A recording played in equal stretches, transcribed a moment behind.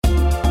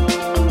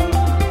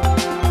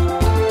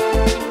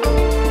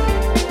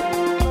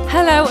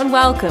and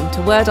welcome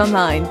to Word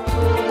Online.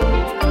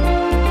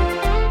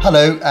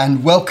 Hello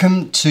and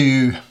welcome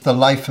to The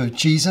Life of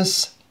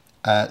Jesus,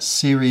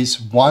 Series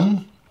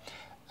 1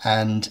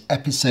 and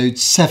Episode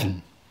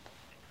 7.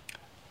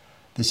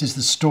 This is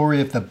the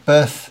story of the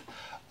birth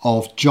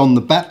of John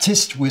the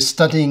Baptist. We're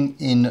studying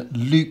in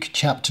Luke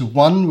chapter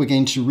 1. We're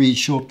going to read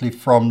shortly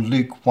from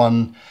Luke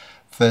 1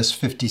 verse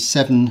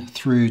 57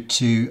 through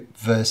to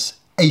verse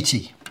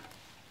 80.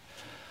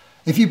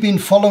 If you've been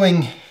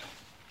following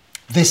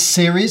this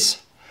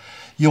series,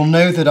 you'll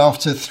know that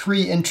after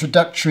 3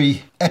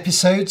 introductory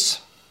episodes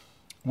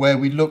where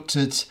we looked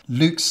at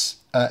Luke's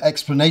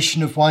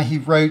explanation of why he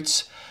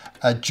wrote,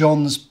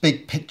 John's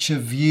big picture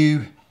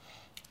view,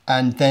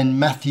 and then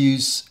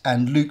Matthew's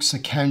and Luke's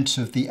account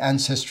of the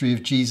ancestry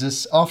of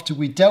Jesus, after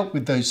we dealt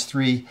with those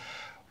 3,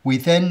 we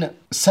then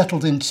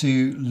settled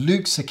into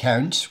Luke's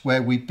account,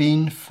 where we've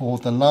been for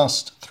the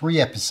last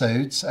 3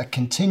 episodes, a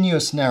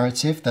continuous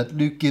narrative that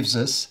Luke gives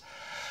us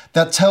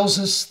that tells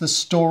us the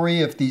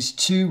story of these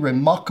 2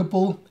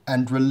 remarkable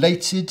and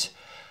related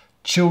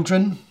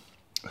children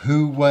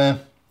who were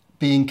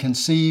being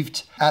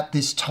conceived at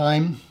this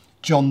time,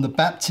 John the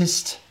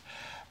Baptist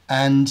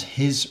and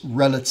his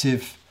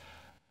relative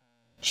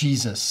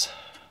Jesus.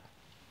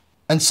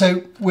 And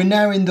so we're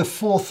now in the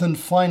 4th and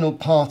final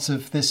part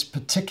of this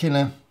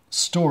particular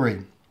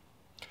story.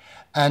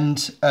 And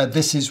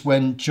this is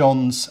when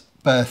John's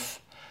birth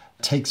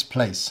takes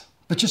place.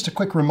 But just a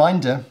quick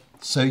reminder,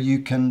 so you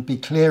can be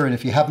clear, and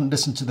if you haven't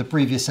listened to the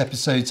previous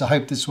episodes, I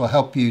hope this will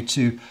help you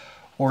to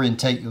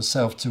orientate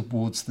yourself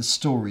towards the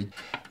story.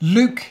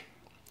 Luke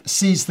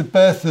sees the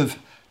birth of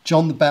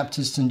John the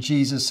Baptist and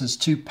Jesus as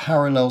 2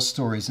 parallel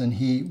stories, and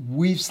he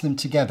weaves them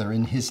together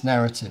in his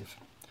narrative.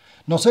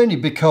 Not only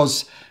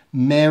because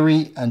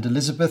Mary and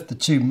Elizabeth, the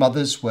 2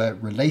 mothers, were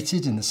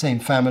related in the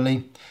same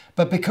family,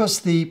 but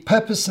because the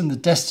purpose and the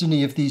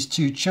destiny of these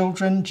 2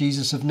 children,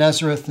 Jesus of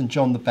Nazareth and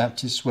John the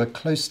Baptist, were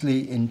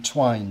closely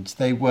entwined.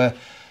 They were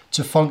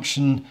to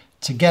function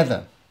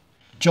together.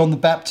 John the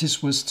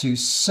Baptist was to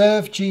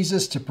serve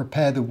Jesus, to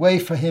prepare the way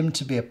for him,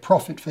 to be a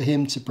prophet for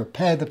him, to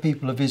prepare the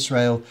people of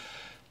Israel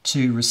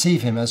to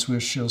receive him, as we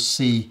shall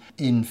see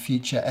in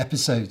future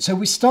episodes. So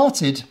we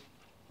started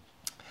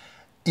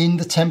in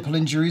the temple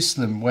in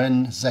Jerusalem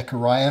when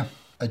Zechariah,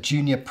 a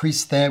junior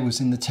priest there, was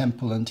in the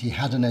temple, and he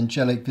had an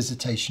angelic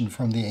visitation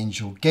from the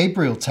angel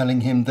Gabriel telling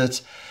him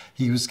that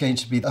he was going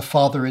to be a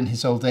father in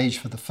his old age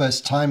for the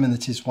first time, and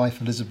that his wife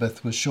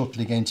Elizabeth was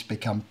shortly going to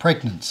become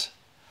pregnant.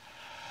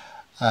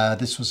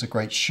 This was a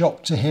great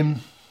shock to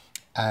him,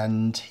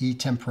 and he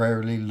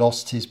temporarily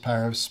lost his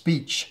power of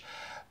speech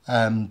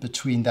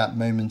between that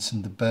moment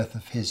and the birth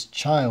of his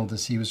child,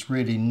 as he was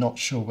really not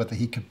sure whether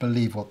he could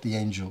believe what the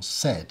angel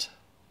said.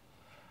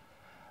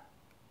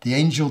 The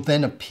angel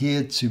then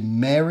appeared to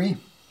Mary,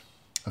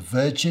 a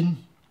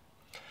virgin,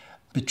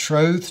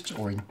 betrothed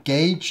or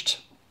engaged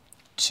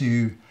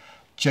to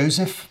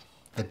Joseph.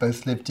 They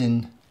both lived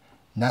in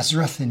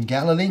Nazareth in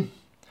Galilee.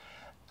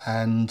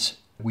 And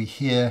we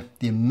hear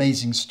the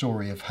amazing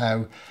story of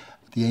how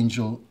the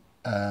angel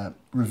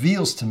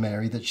reveals to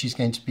Mary that she's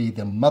going to be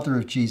the mother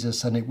of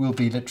Jesus, and it will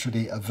be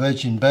literally a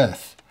virgin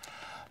birth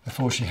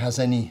before she has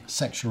any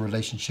sexual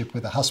relationship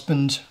with a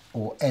husband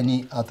or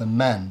any other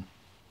man.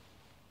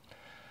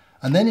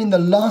 And then in the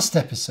last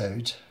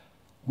episode,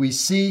 we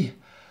see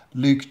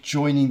Luke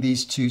joining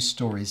these 2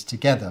 stories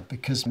together,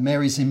 because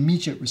Mary's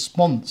immediate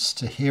response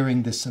to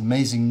hearing this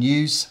amazing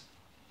news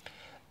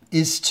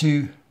is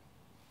to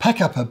pack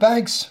up her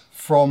bags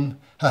from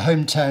her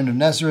hometown of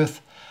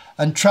Nazareth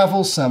and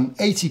travel some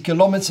 80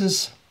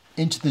 kilometers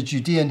into the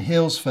Judean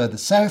hills further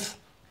south,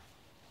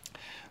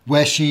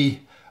 where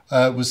she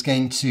was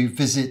going to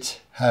visit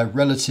her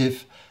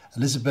relative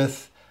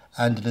Elizabeth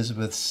and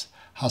Elizabeth's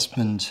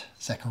husband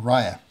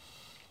Zechariah.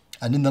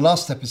 And in the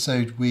last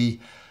episode,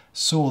 we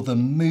saw the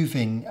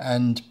moving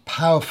and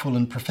powerful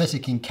and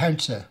prophetic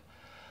encounter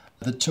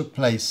that took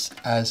place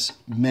as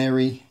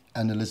Mary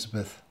and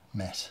Elizabeth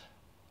met.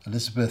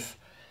 Elizabeth,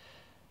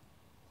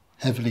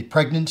 heavily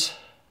pregnant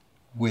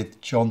with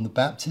John the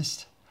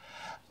Baptist.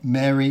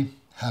 Mary,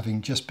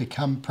 having just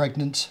become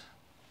pregnant,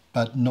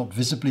 but not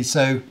visibly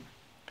so.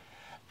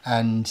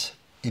 And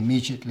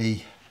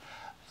immediately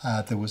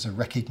there was a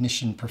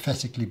recognition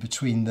prophetically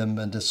between them,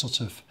 and a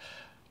sort of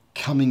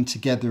coming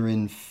together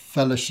in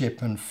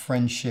fellowship and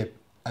friendship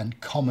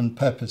and common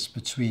purpose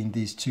between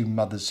these 2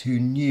 mothers who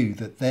knew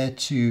that their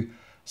 2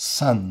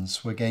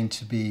 sons were going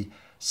to be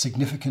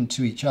significant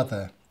to each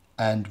other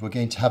and were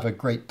going to have a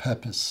great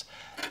purpose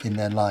in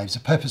their lives, a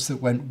purpose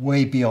that went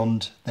way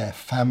beyond their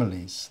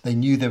families. They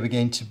knew they were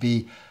going to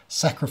be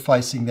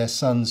sacrificing their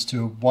sons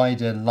to a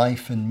wider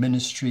life and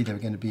ministry. They were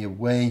going to be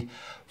away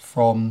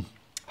from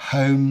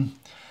home.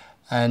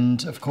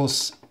 And of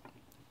course,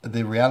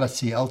 the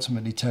reality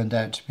ultimately turned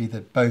out to be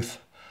that both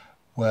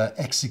were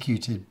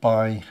executed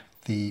by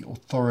the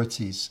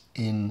authorities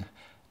in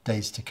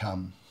days to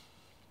come.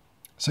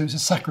 So it was a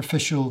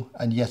sacrificial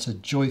and yet a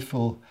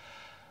joyful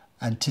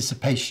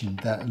anticipation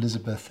that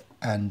Elizabeth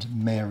and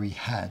Mary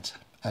had.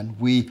 And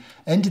we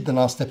ended the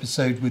last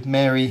episode with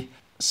Mary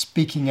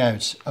speaking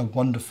out a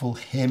wonderful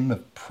hymn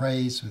of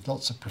praise with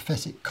lots of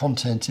prophetic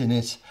content in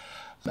it,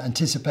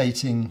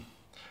 anticipating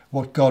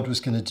what God was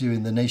going to do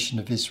in the nation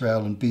of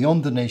Israel and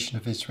beyond the nation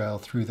of Israel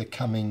through the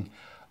coming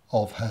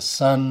of her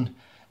son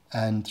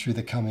and through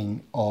the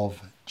coming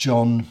of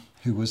John,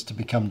 who was to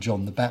become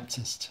John the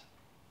Baptist.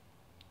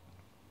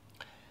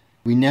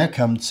 We now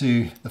come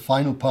to the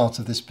final part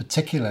of this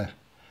particular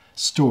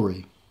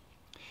story,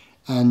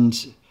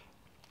 and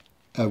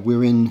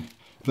we're in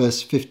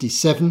verse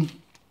 57,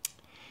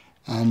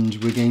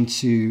 and we're going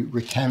to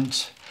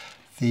recount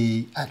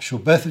the actual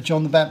birth of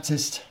John the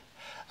Baptist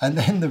and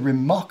then the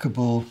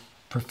remarkable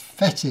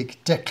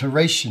prophetic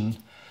declaration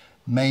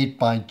made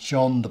by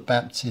John the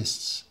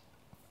Baptist's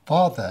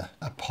father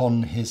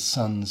upon his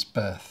son's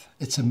birth.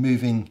 It's a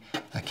moving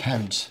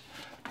account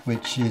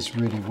which is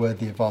really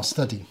worthy of our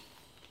study.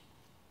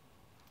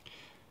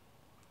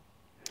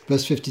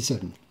 Verse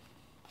 57.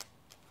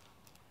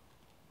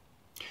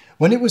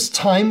 When it was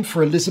time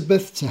for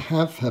Elizabeth to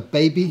have her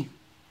baby,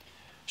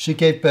 she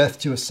gave birth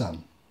to a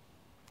son.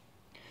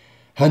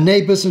 Her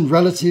neighbours and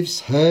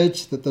relatives heard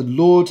that the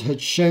Lord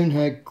had shown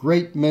her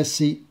great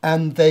mercy,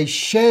 and they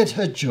shared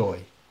her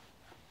joy.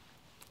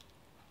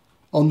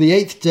 On the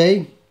 8th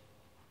day,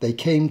 they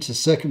came to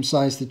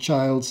circumcise the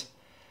child,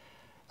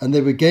 and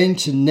they were going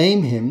to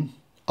name him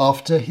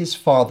after his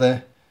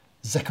father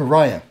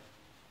Zechariah.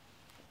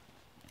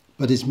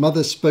 But his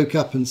mother spoke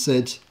up and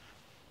said,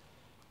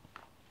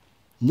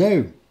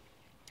 "No,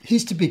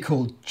 he's to be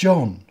called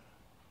John."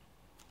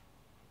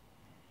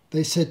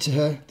 They said to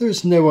her, "There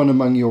is no one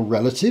among your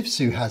relatives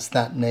who has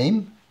that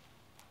name."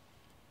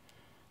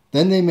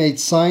 Then they made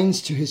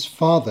signs to his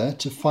father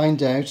to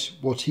find out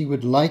what he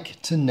would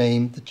like to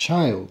name the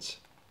child.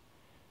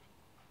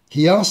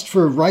 He asked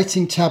for a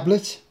writing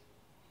tablet,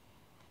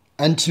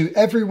 and to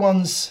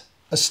everyone's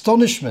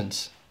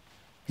astonishment,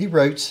 he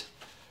wrote,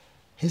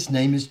 "His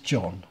name is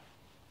John."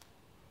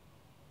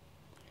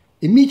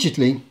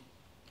 Immediately,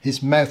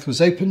 his mouth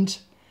was opened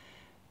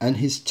and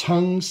his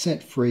tongue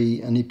set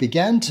free, and he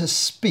began to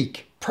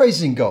speak,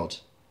 praising God.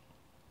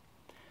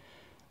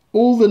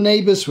 All the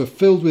neighbours were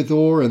filled with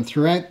awe, and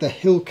throughout the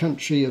hill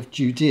country of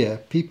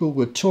Judea, people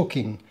were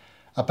talking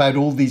about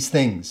all these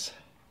things.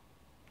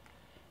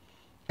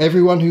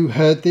 Everyone who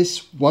heard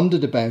this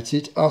wondered about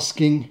it,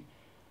 asking,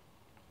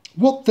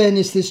 "What then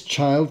is this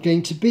child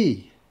going to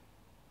be?"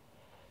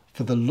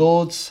 For the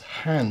Lord's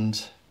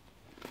hand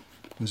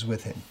was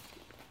with him.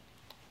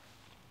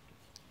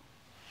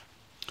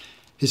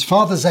 His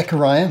father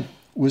Zechariah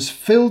was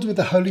filled with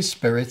the Holy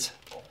Spirit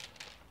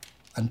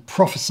and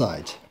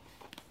prophesied,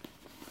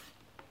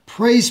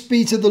 "Praise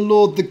be to the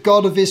Lord, the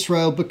God of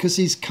Israel, because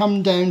he's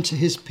come down to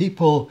his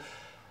people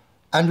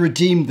and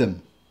redeemed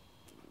them.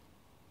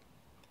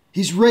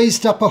 He's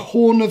raised up a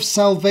horn of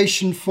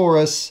salvation for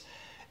us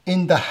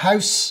in the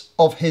house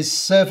of his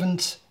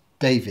servant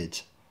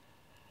David,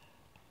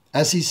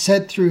 as he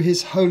said through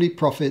his holy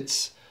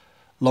prophets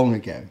long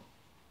ago.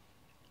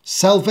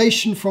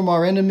 Salvation from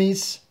our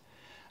enemies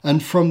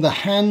and from the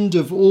hand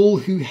of all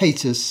who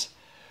hate us,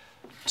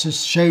 to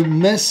show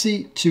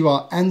mercy to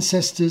our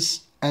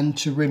ancestors and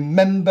to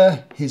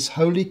remember his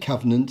holy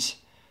covenant,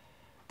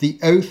 the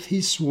oath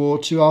he swore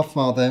to our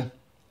father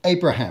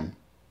Abraham,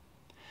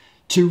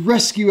 to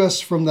rescue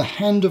us from the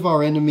hand of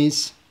our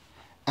enemies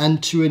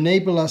and to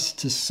enable us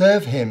to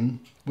serve him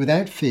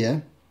without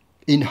fear,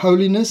 in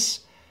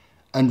holiness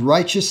and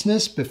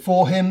righteousness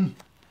before him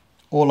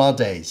all our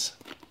days.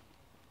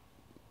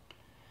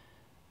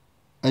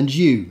 And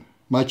you,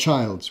 my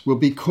child, will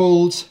be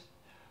called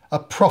a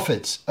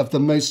prophet of the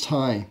Most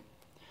High,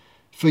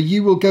 for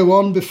you will go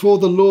on before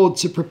the Lord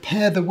to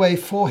prepare the way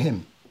for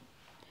him,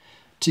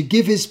 to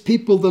give his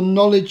people the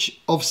knowledge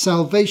of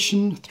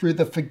salvation through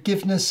the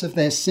forgiveness of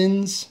their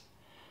sins,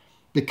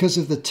 because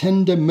of the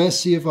tender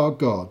mercy of our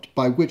God,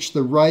 by which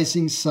the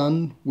rising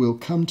sun will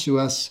come to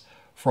us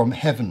from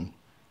heaven,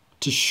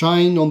 to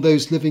shine on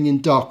those living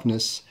in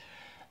darkness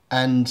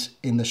and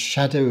in the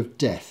shadow of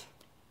death,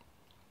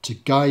 to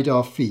guide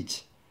our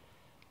feet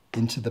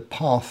into the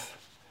path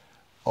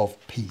of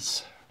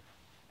peace."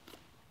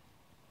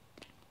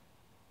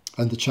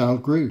 And the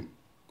child grew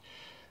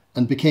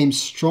and became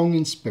strong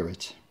in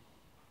spirit,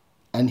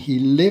 and he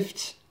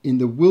lived in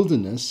the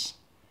wilderness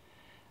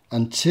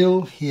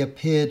until he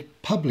appeared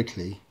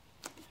publicly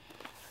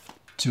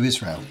to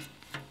Israel.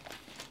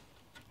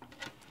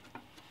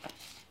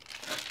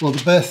 Well,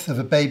 the birth of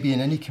a baby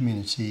in any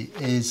community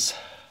is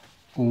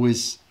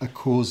always a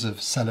cause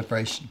of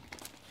celebration.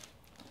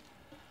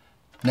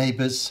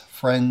 Neighbours,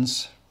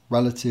 friends,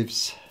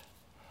 relatives,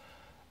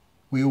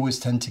 we always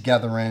tend to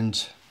gather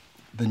around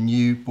the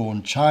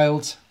newborn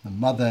child, the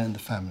mother and the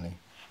family.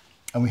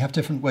 And we have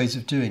different ways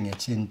of doing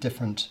it in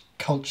different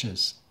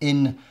cultures.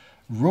 In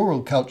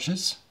rural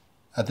cultures,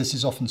 this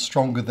is often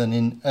stronger than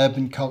in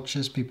urban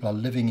cultures. People are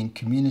living in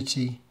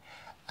community.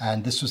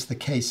 And this was the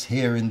case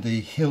here in the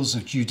hills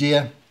of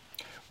Judea,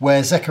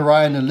 where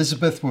Zechariah and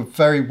Elizabeth were a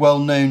very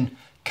well-known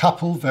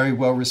couple, very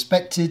well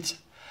respected.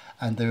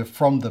 And they were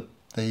from the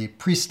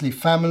priestly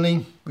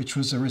family, which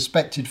was a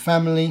respected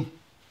family.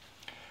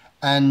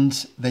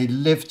 and they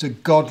lived a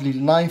godly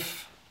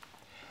life.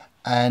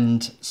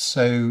 And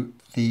so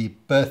the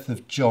birth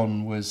of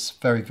John was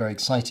very, very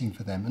exciting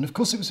for them. And of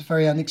course, it was a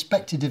very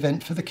unexpected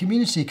event for the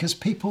community, because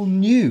people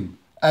knew,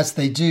 as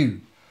they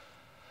do,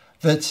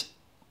 that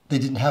they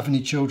didn't have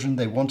any children.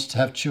 They wanted to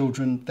have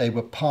children. They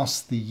were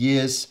past the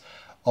years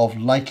of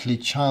likely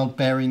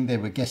childbearing. They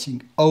were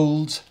getting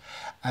old,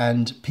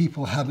 and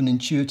people have an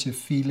intuitive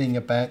feeling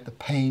about the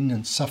pain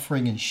and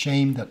suffering and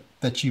shame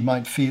that you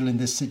might feel in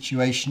this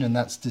situation, and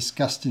that's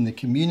discussed in the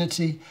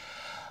community.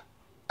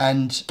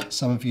 And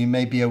some of you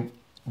may be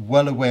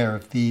well aware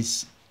of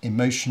these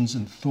emotions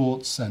and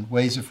thoughts and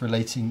ways of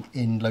relating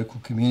in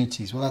local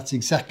communities. Well, that's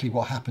exactly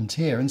what happened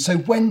here. And so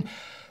when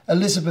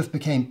Elizabeth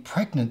became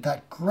pregnant,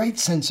 that great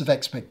sense of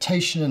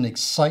expectation and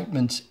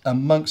excitement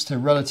amongst her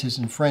relatives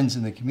and friends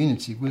in the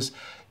community was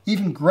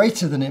even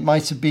greater than it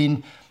might have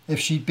been if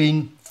she'd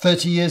been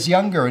 30 years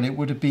younger and it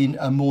would have been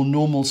a more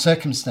normal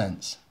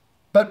circumstance.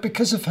 But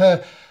because of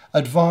her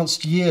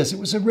advanced years, it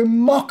was a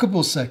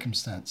remarkable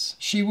circumstance.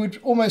 She would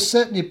almost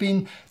certainly have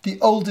been the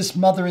oldest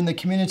mother in the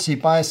community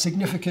by a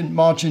significant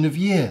margin of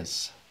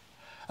years.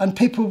 And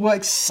people were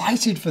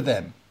excited for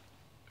them.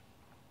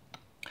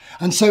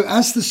 And so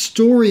as the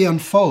story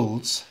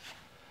unfolds,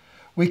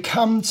 we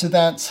come to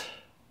that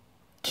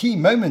key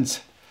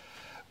moment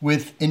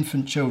with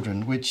infant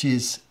children, which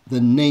is the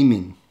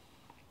naming,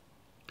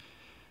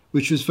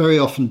 which was very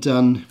often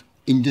done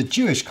in the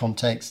Jewish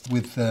context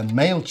with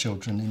male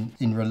children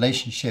in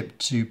relationship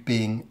to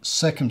being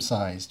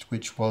circumcised,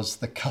 which was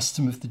the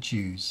custom of the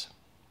Jews.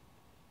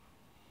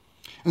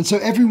 And so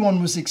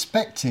everyone was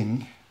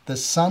expecting the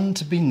son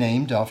to be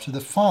named after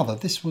the father.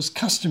 This was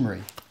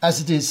customary, as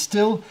it is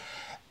still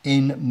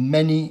in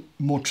many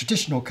more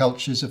traditional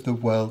cultures of the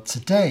world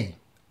today,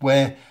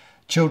 where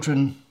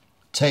children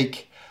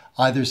take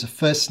either as a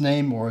first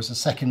name or as a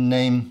second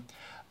name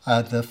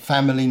the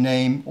family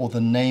name or the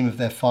name of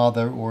their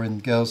father, or in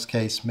the girl's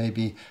case,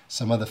 maybe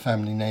some other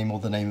family name or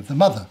the name of the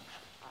mother.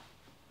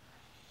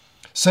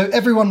 So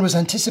everyone was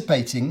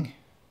anticipating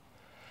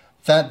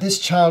that this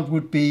child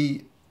would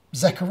be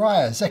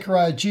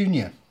Zechariah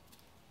Jr.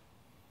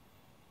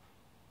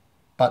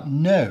 But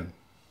no.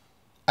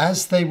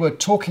 As they were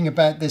talking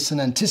about this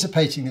and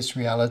anticipating this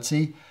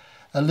reality,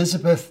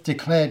 Elizabeth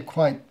declared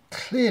quite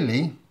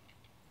clearly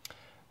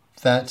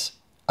that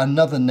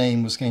another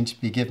name was going to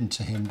be given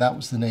to him. That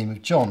was the name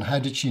of John. How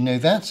did she know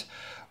that?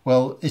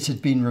 Well, it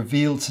had been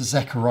revealed to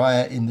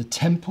Zechariah in the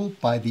temple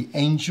by the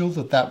angel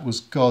that was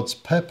God's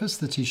purpose,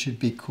 that he should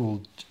be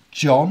called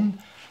John.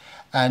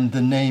 And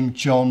the name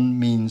John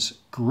means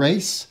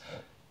grace,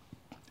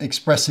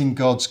 expressing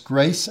God's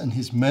grace and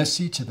his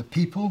mercy to the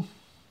people.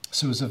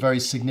 So it was a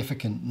very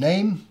significant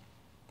name.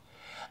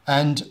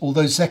 And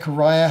although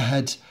Zechariah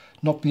had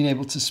not been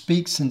able to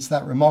speak since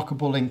that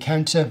remarkable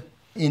encounter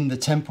in the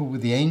temple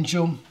with the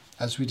angel,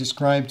 as we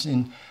described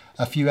in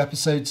a few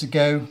episodes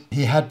ago,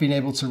 he had been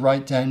able to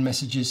write down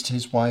messages to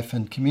his wife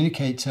and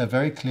communicate to her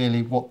very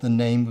clearly what the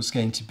name was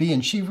going to be.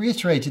 And she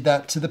reiterated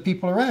that to the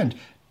people around.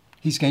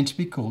 He's going to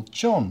be called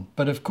John.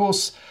 But of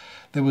course,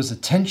 there was a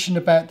tension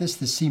about this.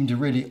 This seemed a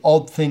really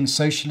odd thing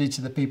socially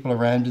to the people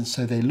around. And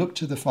so they looked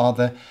to the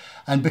father.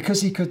 And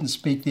because he couldn't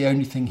speak, the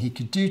only thing he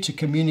could do to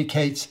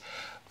communicate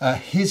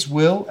his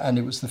will, and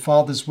it was the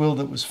father's will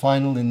that was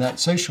final in that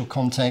social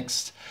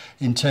context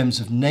in terms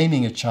of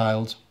naming a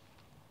child,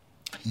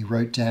 he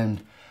wrote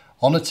down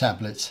on a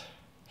tablet,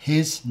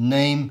 his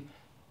name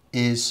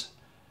is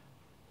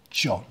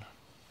John.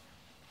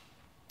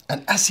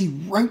 And as he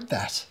wrote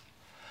that,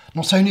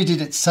 not only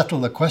did it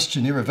settle the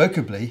question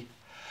irrevocably,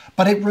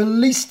 but it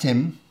released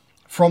him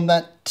from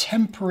that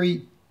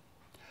temporary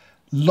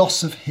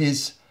loss of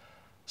his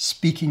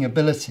speaking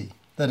ability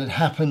that had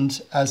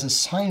happened as a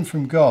sign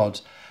from God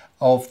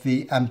of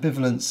the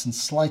ambivalence and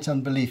slight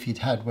unbelief he'd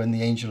had when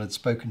the angel had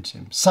spoken to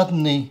him.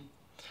 Suddenly,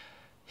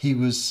 he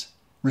was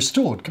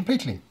restored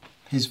completely.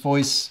 His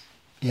voice,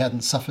 he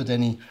hadn't suffered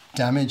any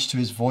damage to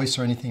his voice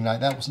or anything like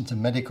that. It wasn't a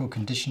medical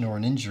condition or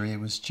an injury. It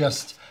was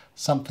just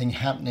something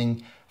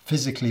happening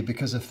physically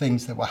because of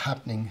things that were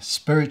happening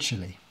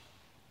spiritually.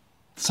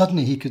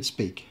 Suddenly he could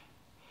speak.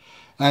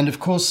 And of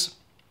course,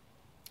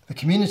 the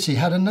community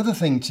had another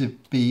thing to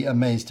be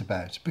amazed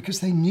about,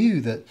 because they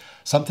knew that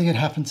something had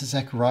happened to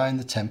Zechariah in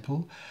the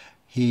temple.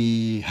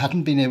 He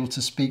hadn't been able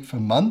to speak for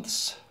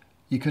months.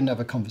 You couldn't have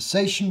a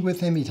conversation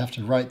with him. He'd have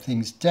to write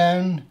things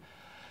down.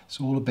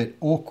 It's all a bit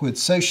awkward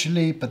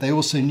socially, but they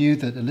also knew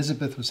that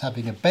Elizabeth was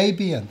having a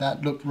baby, and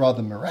that looked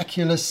rather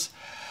miraculous.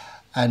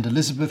 And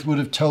Elizabeth would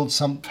have told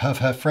some of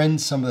her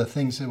friends some of the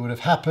things that would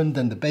have happened.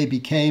 Then the baby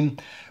came,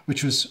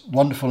 which was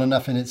wonderful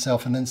enough in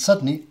itself. And then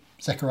suddenly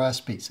Zechariah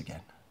speaks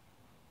again.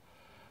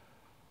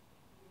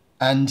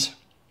 And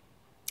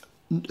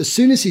as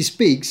soon as he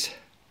speaks,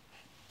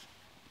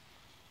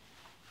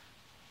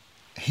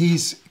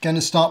 he's going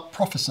to start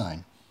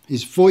prophesying.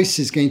 His voice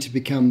is going to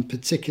become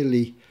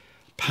particularly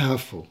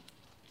powerful.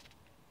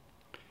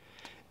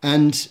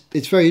 And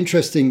it's very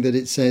interesting that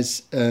it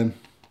says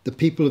the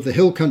people of the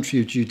hill country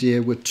of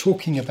Judea were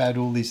talking about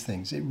all these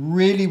things. It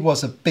really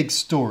was a big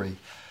story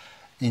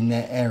in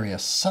their area.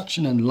 Such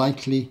an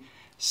unlikely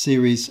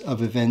series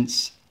of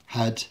events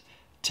had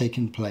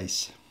taken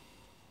place.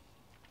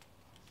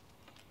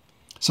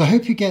 So I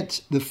hope you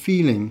get the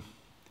feeling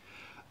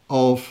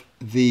of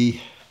the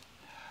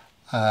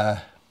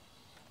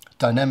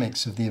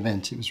dynamics of the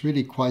event. It was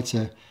really quite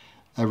a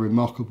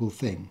remarkable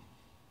thing.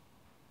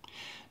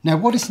 Now,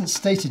 what isn't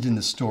stated in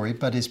the story,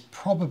 but is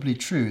probably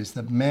true, is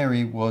that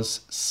Mary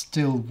was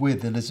still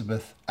with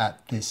Elizabeth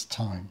at this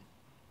time.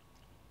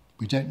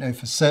 We don't know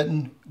for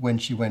certain when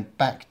she went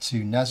back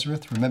to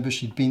Nazareth. Remember,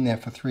 she'd been there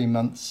for 3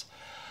 months,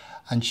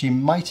 and she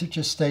might have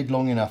just stayed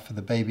long enough for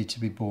the baby to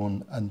be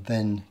born and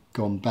then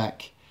gone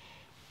back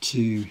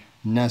to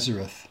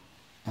Nazareth.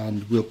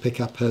 And we'll pick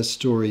up her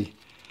story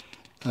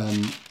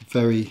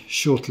very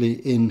shortly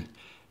in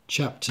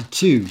chapter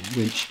 2,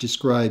 which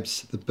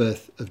describes the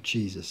birth of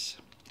Jesus.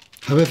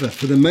 However,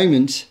 for the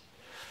moment,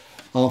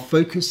 our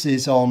focus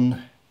is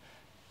on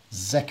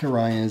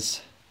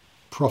Zechariah's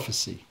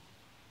prophecy.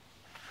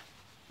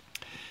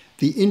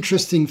 The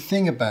interesting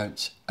thing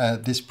about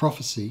this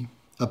prophecy,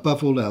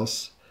 above all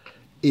else,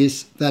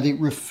 is that it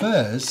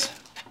refers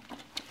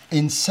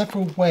in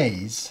several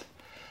ways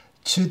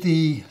to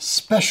the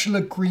special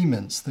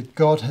agreements that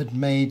God had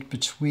made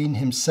between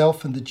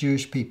himself and the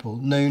Jewish people,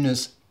 known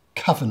as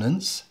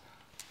covenants,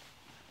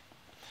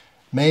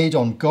 made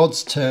on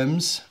God's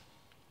terms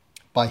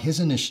by his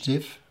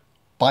initiative,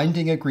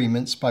 binding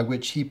agreements by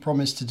which he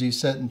promised to do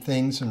certain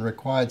things and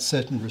required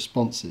certain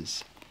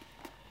responses.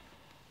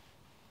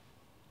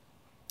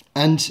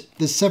 And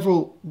there's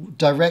several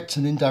direct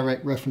and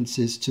indirect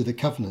references to the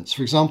covenants.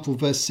 For example,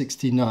 verse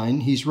 69,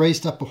 he's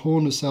raised up a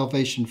horn of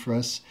salvation for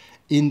us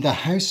in the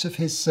house of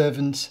his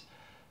servant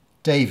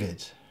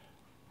David.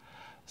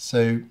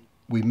 So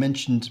we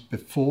mentioned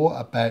before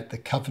about the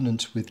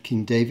covenant with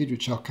King David,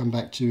 which I'll come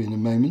back to in a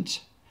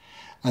moment.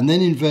 And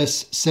then in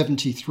verse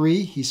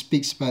 73, he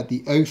speaks about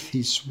the oath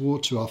he swore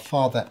to our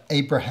father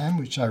Abraham,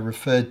 which I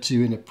referred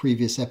to in a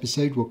previous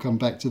episode. We'll come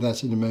back to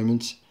that in a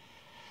moment.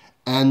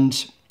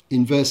 And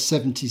in verse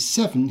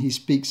 77, he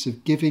speaks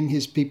of giving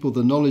his people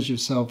the knowledge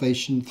of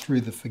salvation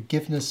through the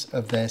forgiveness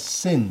of their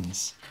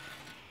sins,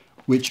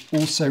 which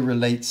also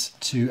relates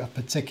to a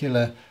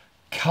particular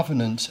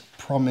covenant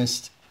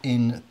promised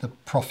in the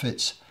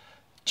prophet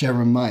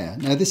Jeremiah.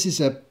 Now, this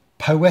is a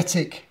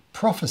poetic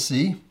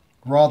prophecy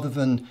rather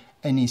than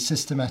any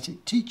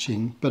systematic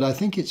teaching, but I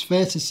think it's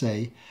fair to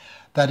say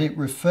that it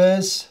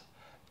refers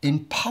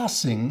in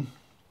passing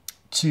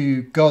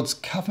to God's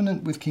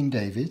covenant with King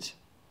David,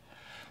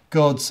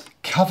 God's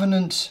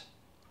covenant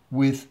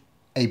with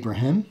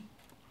Abraham,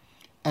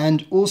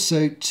 and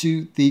also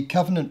to the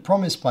covenant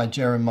promised by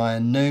Jeremiah,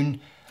 known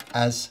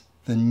as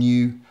the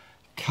New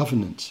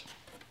Covenant.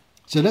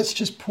 So let's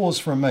just pause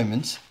for a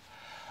moment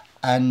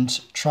and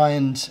try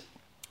and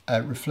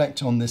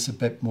reflect on this a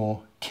bit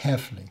more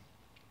carefully.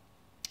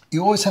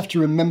 You always have to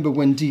remember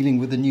when dealing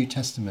with the New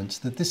Testament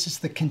that this is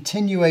the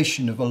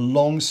continuation of a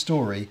long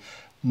story.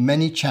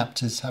 Many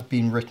chapters have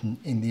been written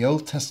in the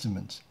Old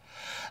Testament.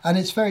 And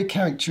it's very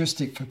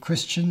characteristic for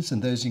Christians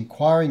and those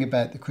inquiring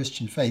about the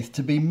Christian faith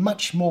to be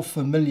much more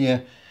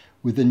familiar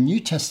with the New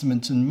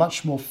Testament and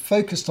much more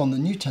focused on the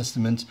New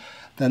Testament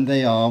than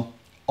they are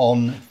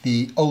on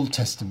the Old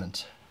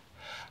Testament.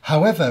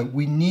 However,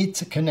 we need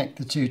to connect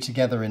the two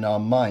together in our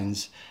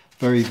minds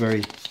very,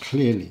 very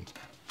clearly.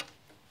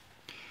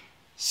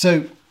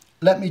 So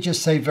let me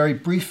just say very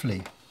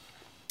briefly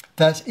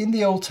that in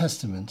the Old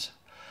Testament,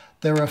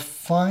 there are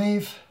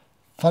 5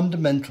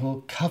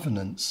 fundamental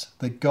covenants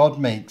that God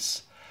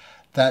makes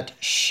that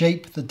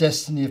shape the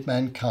destiny of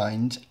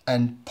mankind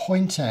and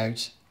point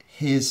out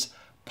his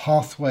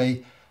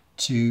pathway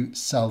to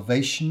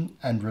salvation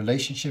and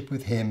relationship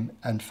with him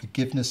and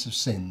forgiveness of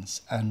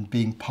sins and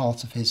being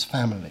part of his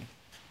family.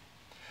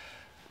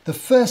 The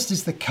first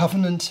is the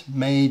covenant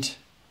made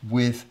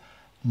with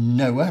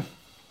Noah,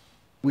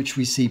 which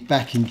we see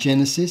back in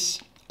Genesis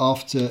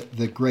after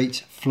the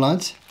great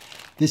flood.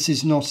 This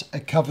is not a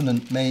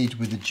covenant made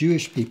with the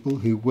Jewish people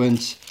who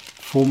weren't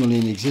formally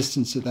in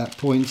existence at that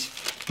point.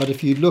 But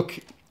if you look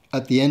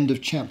at the end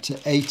of chapter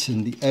 8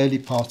 and the early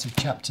part of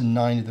chapter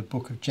 9 of the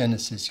book of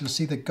Genesis, you'll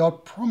see that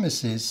God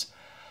promises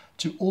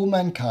to all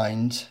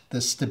mankind the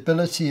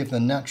stability of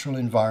the natural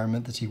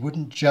environment, that he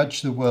wouldn't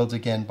judge the world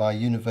again by a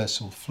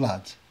universal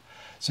flood.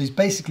 So he's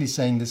basically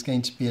saying there's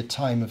going to be a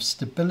time of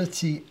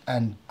stability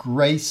and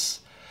grace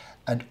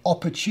and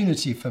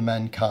opportunity for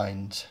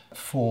mankind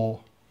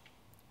for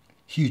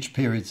huge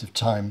periods of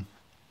time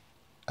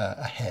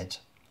ahead,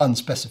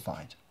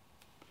 unspecified.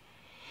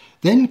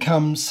 Then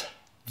comes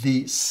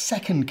the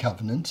second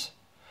covenant,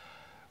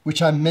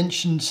 which I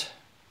mentioned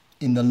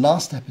in the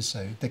last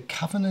episode, the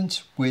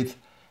covenant with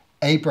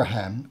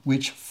Abraham,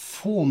 which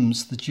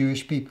forms the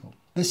Jewish people.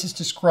 This is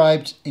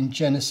described in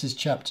Genesis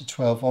chapter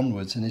 12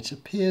 onwards, and it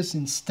appears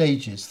in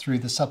stages through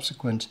the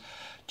subsequent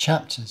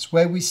chapters,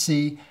 where we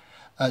see,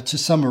 to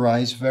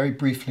summarize very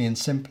briefly and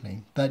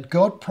simply, that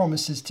God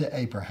promises to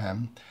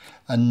Abraham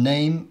a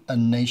name, a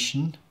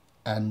nation,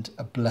 and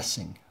a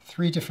blessing.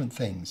 3 different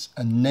things: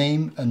 a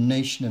name, a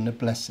nation, and a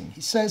blessing. He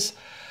says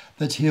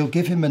that he'll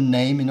give him a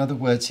name. In other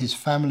words, his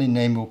family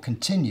name will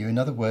continue. In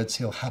other words,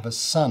 he'll have a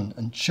son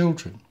and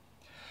children.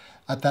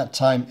 At that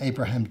time,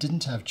 Abraham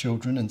didn't have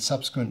children, and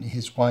subsequently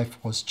his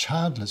wife was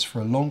childless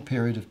for a long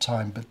period of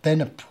time. But then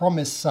a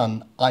promised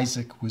son,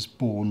 Isaac, was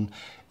born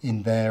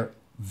in their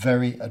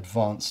very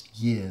advanced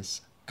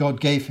years. God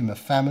gave him a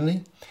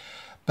family,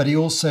 but he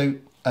also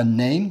a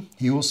name.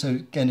 He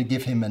also going to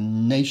give him a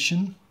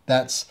nation.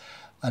 That's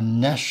a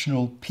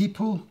national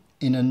people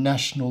in a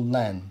national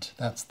land.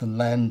 That's the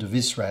land of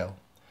Israel.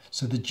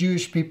 So the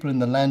Jewish people in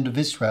the land of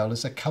Israel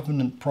is a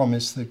covenant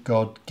promise that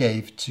God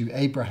gave to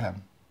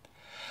Abraham.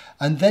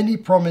 And then he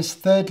promised,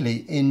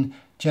 thirdly, in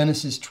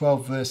Genesis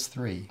 12, verse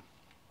 3,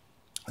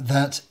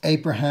 that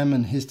Abraham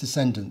and his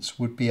descendants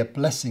would be a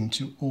blessing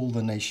to all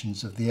the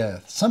nations of the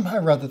earth.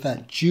 Somehow or other,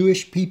 that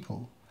Jewish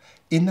people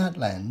in that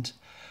land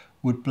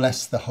would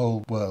bless the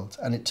whole world.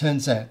 And it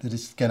turns out that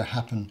it's going to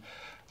happen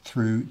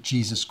through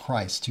Jesus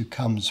Christ, who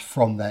comes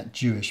from that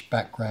Jewish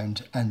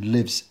background and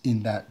lives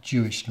in that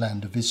Jewish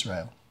land of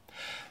Israel.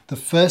 The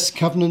first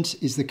covenant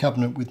is the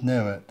covenant with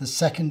Noah. The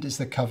second is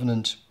the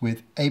covenant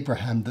with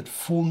Abraham that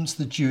forms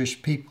the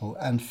Jewish people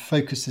and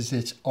focuses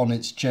it on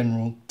its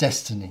general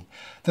destiny.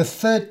 The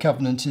third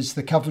covenant is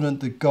the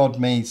covenant that God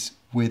made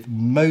with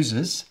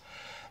Moses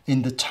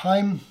in the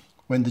time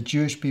when the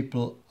Jewish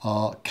people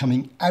are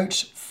coming out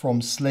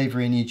from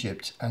slavery in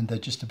Egypt and they're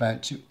just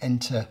about to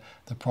enter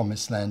the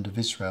promised land of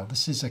Israel.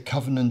 This is a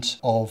covenant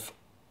of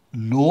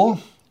law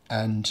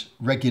and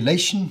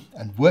regulation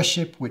and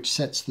worship, which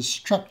sets the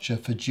structure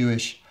for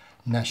Jewish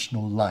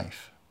national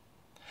life.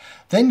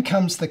 Then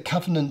comes the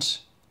covenant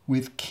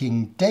with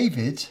King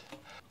David,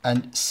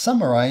 and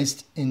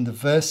summarized in the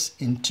verse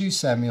in 2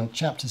 Samuel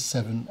chapter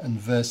 7 and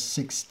verse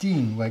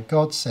 16, where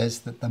God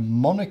says that the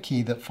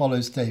monarchy that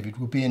follows David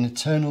will be an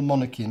eternal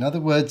monarchy. In other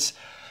words,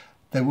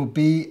 there will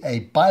be a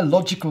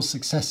biological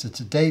successor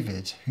to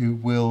David who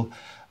will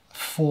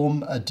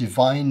form a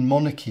divine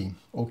monarchy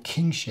or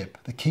kingship,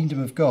 the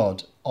kingdom of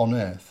God on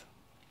earth.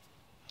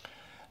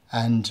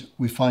 And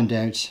we find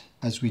out,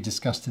 as we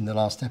discussed in the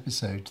last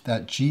episode,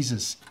 that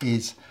Jesus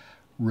is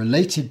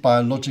related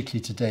biologically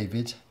to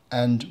David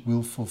and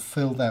will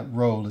fulfill that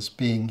role as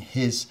being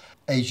his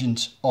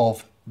agent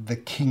of the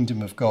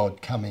kingdom of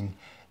God coming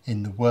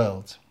in the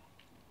world.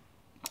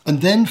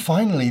 And then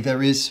finally,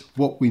 there is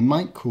what we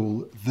might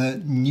call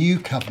the new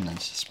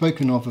covenant,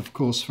 spoken of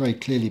course, very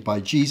clearly by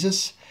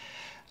Jesus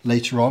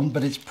later on,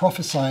 but it's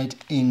prophesied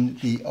in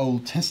the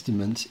Old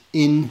Testament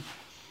in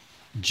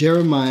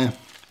Jeremiah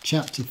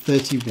chapter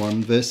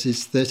 31,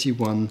 verses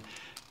 31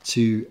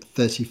 to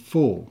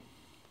 34.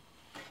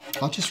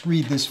 I'll just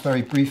read this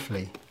very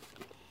briefly.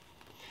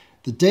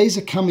 The days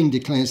are coming,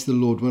 declares the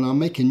Lord, when I'll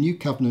make a new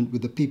covenant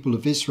with the people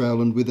of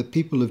Israel and with the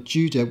people of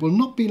Judah. It will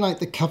not be like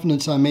the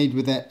covenant I made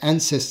with their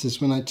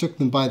ancestors when I took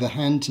them by the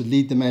hand to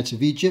lead them out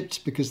of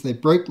Egypt, because they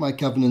broke my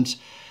covenant,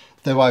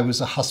 though I was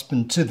a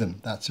husband to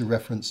them. That's a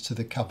reference to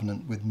the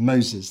covenant with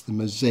Moses, the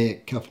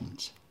Mosaic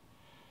covenant.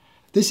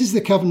 This is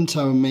the covenant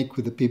I will make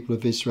with the people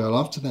of Israel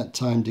after that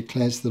time,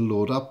 declares the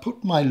Lord. I'll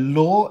put my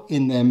law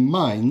in their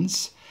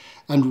minds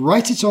and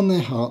write it on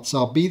their hearts.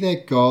 I'll be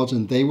their God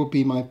and they will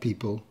be my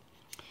people.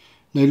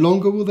 No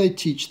longer will they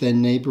teach their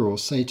neighbour or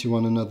say to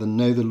one another,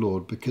 know the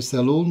Lord, because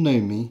they'll all know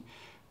me,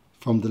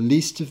 from the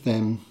least of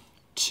them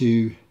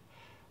to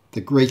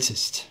the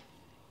greatest.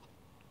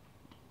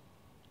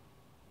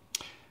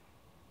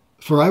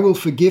 For I will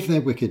forgive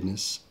their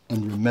wickedness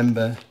and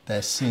remember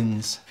their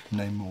sins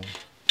no more.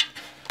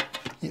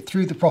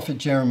 Through the prophet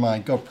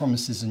Jeremiah, God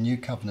promises a new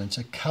covenant,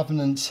 a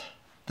covenant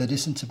that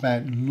isn't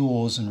about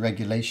laws and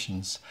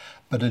regulations,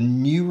 but a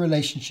new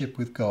relationship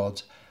with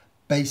God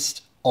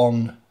based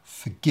on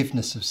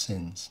forgiveness of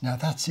sins. Now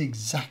that's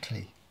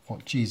exactly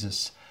what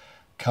Jesus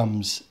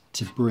comes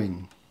to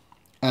bring.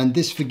 And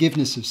this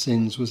forgiveness of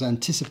sins was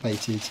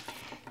anticipated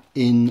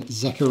in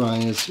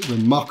Zechariah's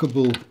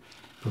remarkable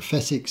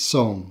prophetic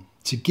song,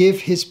 to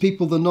give his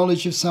people the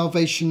knowledge of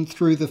salvation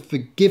through the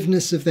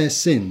forgiveness of their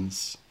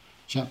sins.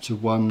 Chapter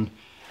 1,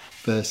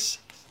 verse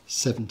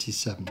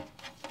 77.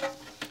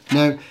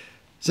 Now,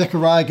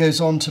 Zechariah goes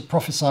on to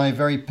prophesy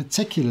very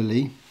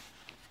particularly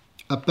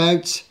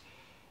about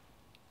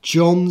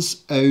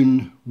John's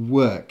own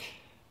work,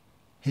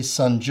 his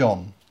son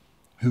John,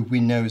 who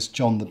we know as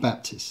John the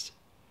Baptist.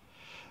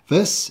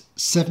 Verse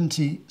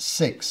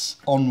 76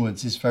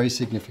 onwards is very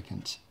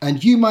significant.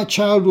 And you, my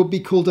child, will be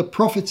called a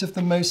prophet of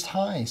the Most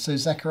High. So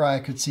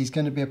Zechariah could see he's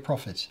going to be a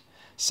prophet,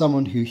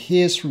 someone who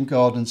hears from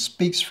God and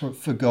speaks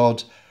for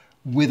God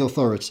with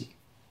authority.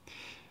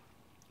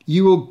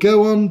 You will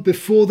go on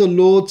before the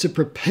Lord to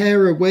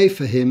prepare a way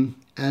for him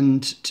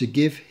and to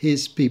give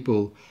his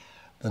people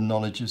the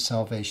knowledge of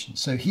salvation.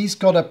 So he's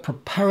got a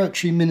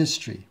preparatory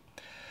ministry.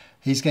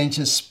 He's going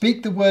to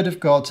speak the word of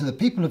God to the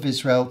people of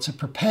Israel to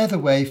prepare the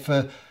way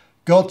for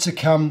God to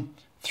come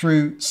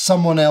through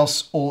someone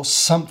else or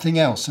something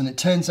else. And it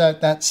turns out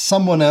that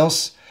someone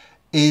else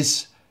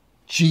is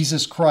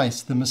Jesus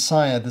Christ, the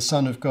Messiah, the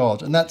Son of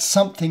God. And that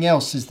something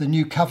else is the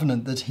new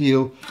covenant that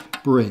he'll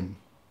bring.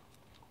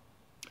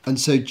 And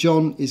so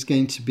John is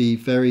going to be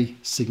very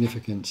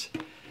significant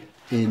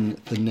in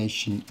the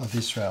nation of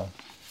Israel.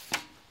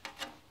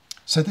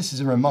 So this is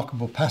a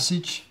remarkable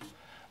passage,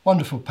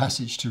 wonderful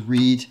passage to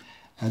read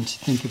and to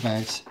think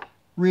about,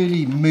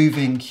 really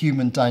moving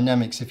human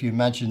dynamics. If you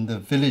imagine the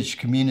village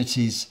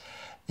communities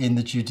in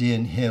the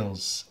Judean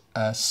hills,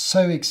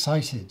 so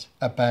excited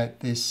about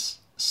this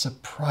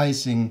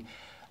surprising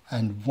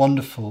and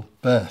wonderful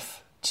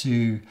birth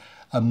to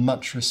a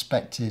much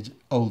respected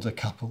older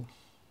couple.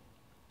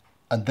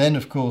 And then,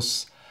 of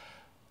course,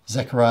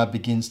 Zechariah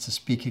begins to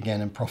speak again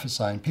and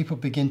prophesy, and people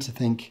begin to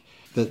think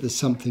that there's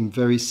something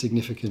very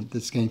significant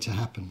that's going to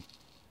happen.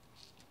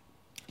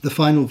 The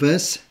final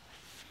verse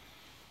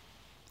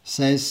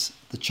says,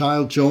 "The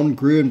child John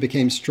grew and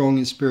became strong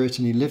in spirit,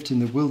 and he lived in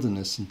the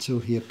wilderness until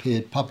he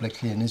appeared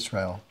publicly in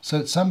Israel." So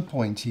at some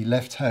point he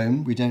left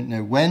home, we don't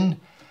know when,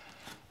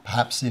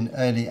 perhaps in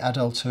early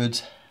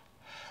adulthood,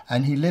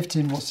 and he lived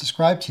in what's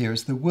described here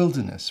as the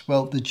wilderness.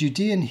 Well, the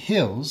Judean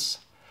hills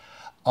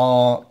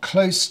are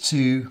close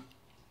to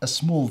a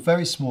small,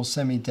 very small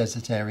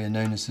semi-desert area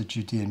known as the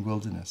Judean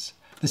wilderness.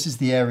 This is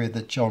the area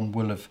that John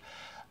will have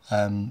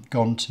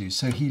gone to.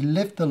 So he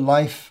lived the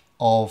life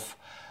of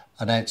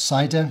an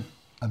outsider,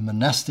 a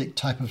monastic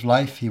type of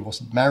life. He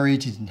wasn't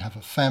married, he didn't have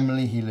a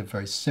family, he lived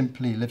very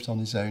simply, he lived on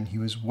his own. He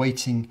was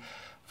waiting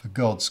for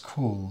God's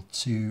call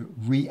to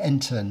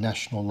re-enter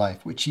national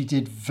life, which he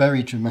did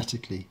very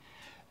dramatically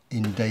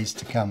in days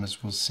to come,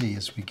 as we'll see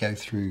as we go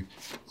through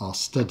our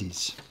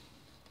studies.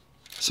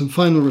 Some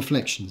final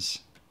reflections.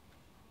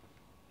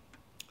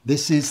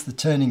 This is the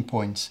turning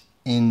point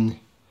in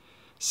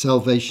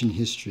salvation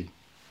history.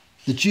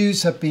 The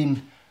Jews have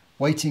been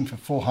waiting for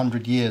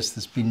 400 years.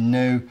 There's been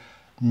no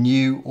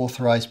new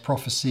authorized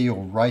prophecy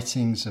or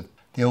writings of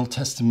the Old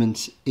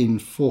Testament in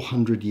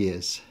 400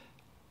 years.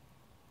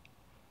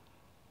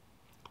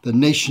 The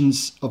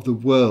nations of the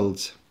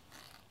world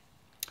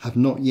have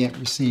not yet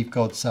received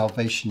God's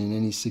salvation in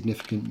any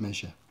significant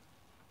measure.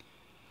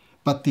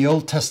 But the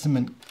Old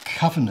Testament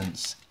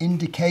covenants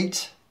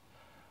indicate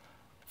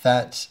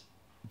that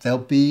there'll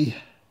be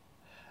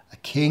a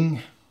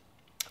king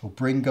who will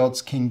bring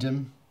God's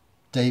kingdom,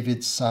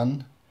 David's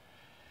son,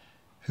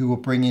 who will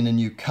bring in a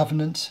new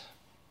covenant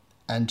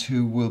and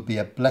who will be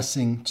a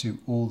blessing to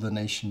all the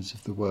nations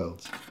of the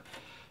world.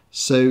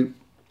 So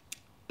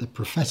the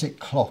prophetic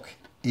clock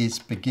is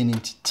beginning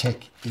to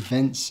tick.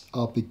 Events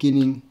are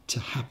beginning to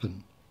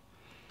happen.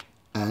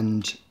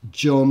 And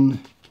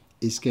John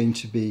is going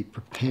to be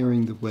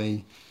preparing the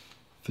way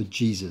for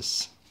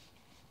Jesus.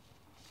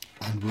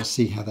 And we'll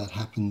see how that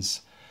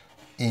happens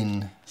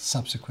in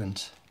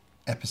subsequent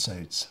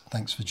episodes.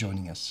 Thanks for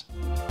joining us.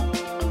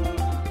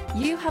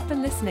 You have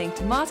been listening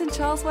to Martin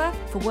Charlesworth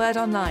for Word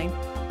Online.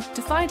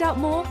 To find out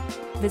more,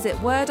 visit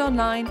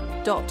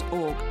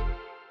wordonline.org.